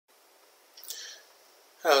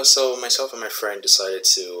So myself and my friend decided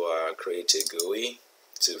to create a GUI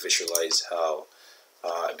to visualize how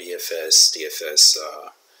BFS, DFS,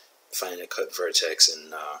 finding a cut vertex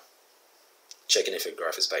and checking if a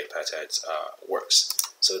graph is bipartite works.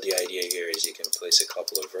 So the idea here is you can place a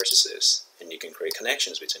couple of vertices and you can create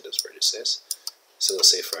connections between those vertices. So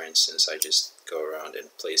let's say, for instance, I just go around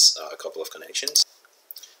and place a couple of connections.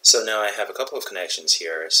 So now I have a couple of connections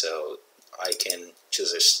here, so I can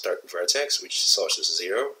choose a start vertex, which source is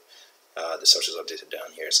 0. The source is updated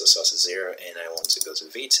down here, so source is 0, and I want to go to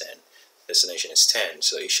V10. Destination is 10,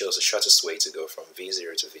 so it shows the shortest way to go from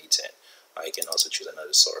V0 to V10. I can also choose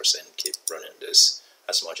another source and keep running this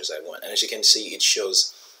as much as I want. And as you can see, it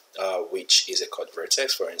shows which is a cut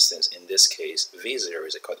vertex. For instance, in this case, V0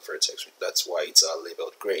 is a cut vertex. That's why it's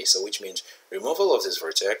labeled gray. So which means removal of this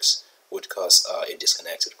vertex would cause a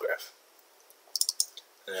disconnected graph.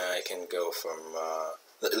 Now I can go from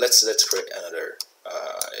let's create another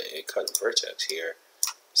a cut vertex here.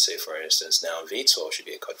 Say for instance, now V12 should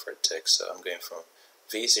be a cut vertex. So I'm going from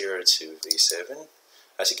V0 to V7.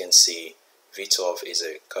 As you can see, V12 is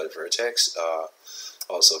a cut vertex.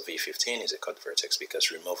 Also, V15 is a cut vertex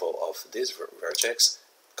because removal of this vertex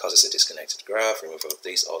causes a disconnected graph. Removal of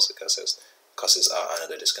this also causes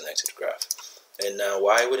another disconnected graph. And now,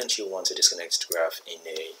 why wouldn't you want a disconnected graph in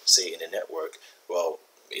a network? Well,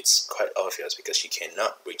 it's quite obvious because you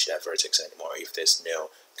cannot reach that vertex anymore if there's no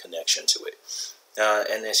connection to it.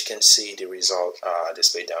 And as you can see, the result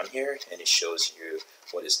displayed down here, and it shows you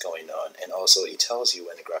what is going on, and also it tells you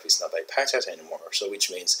when the graph is not bipartite anymore. So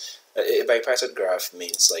which means a bipartite graph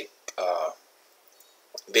means like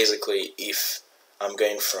basically if I'm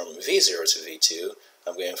going from V0 to V2,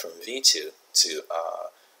 I'm going from V2 to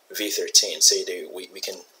V13. Say we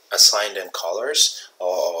can assign them colors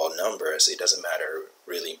or numbers, it doesn't matter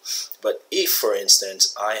really. But if, for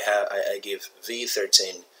instance, I give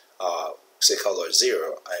V13 say color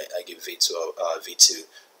 0, I give V2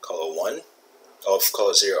 color 1 of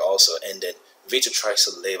color 0 also, and then V2 tries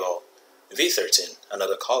to label V13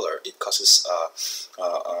 another color, it causes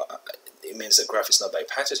it means the graph is not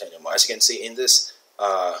bipartite anymore. As you can see in this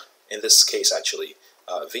case actually,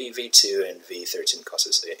 V2 and V13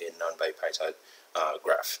 causes a non-bipartite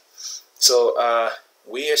graph. So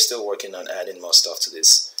we are still working on adding more stuff to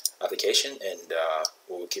this application, and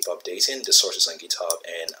we'll keep updating the sources on GitHub,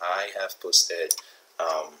 and I have posted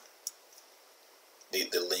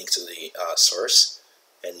the link to the source,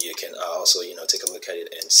 and you can also take a look at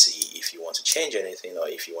it and see if you want to change anything or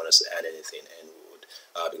if you want us to add anything, and we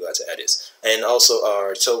would be glad to add this. And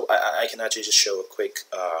also so I can actually just show a quick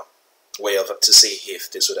way to see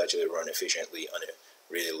if this would actually run efficiently on a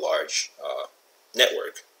really large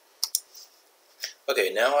network.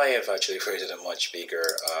 Okay, now I have actually created a much bigger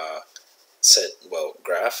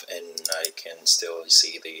graph, and I can still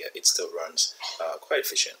see it still runs quite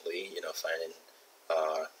efficiently, finding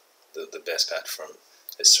the best path from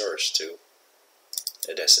a source to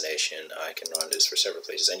a destination. I can run this for several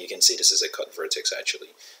places, and you can see this is a cut vertex actually,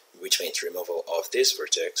 which means removal of this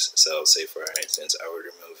vertex. So say for instance I would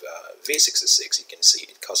remove V66, you can see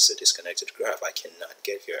it causes a disconnected graph. I cannot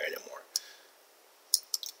get here anymore.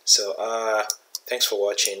 So thanks for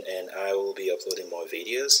watching, and I will be uploading more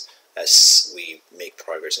videos as we make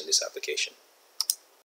progress in this application.